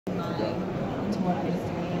to what it is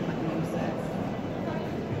to me and what music.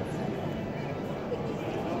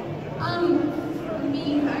 For me,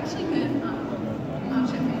 I actually met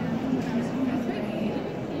Macho Man when I was in fifth grade.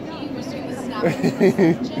 He was doing the Snap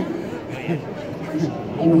gym.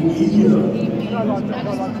 Oh, yeah.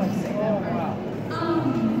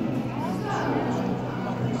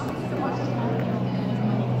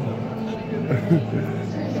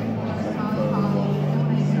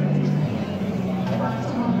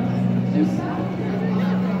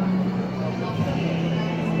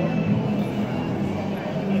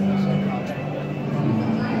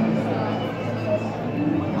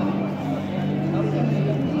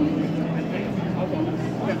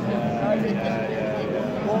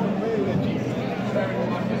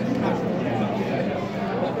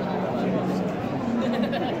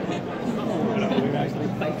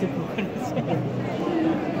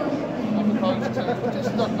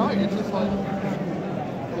 Just not know, it's just like...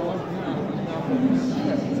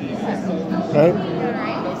 Right?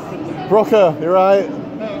 Brooker, you're right.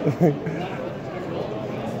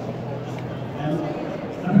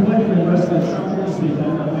 Everybody for the rest of the show this weekend,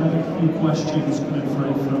 I'm going to have a few questions coming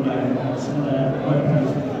through from some of their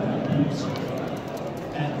webpages.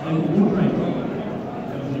 And you're right.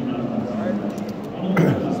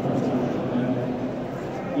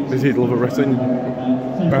 Visit Love of Wrestling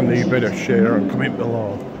and the better share and commit the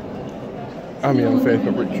law. I'm on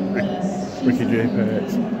Facebook, Ricky J.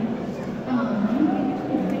 Pates.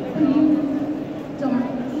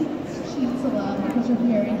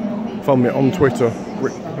 Follow me on Twitter,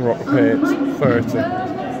 Rick Rock Pates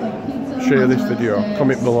 30. Share this video,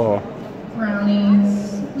 comment below.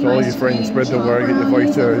 To all your friends, spread the word, get the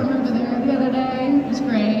voice out. It was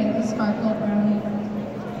great, the sparkle brownie.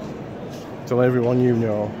 Tell everyone you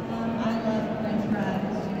know.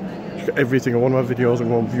 Every single one of my videos, I'm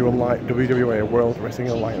going to view and like WWA World Wrestling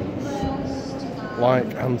Alliance.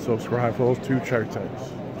 Like and subscribe for those 2 shoutouts.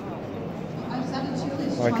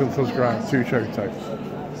 Like and subscribe, 2 shoutouts.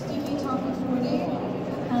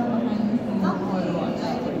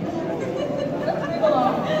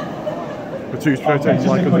 For 2 shoutouts,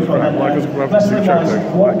 like and subscribe, like and subscribe for 2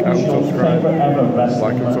 shoutouts, like and subscribe,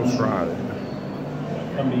 like and subscribe.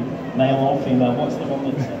 Can be male or female, what's the one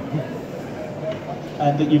that's...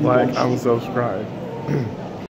 that you've Like watched? and subscribe.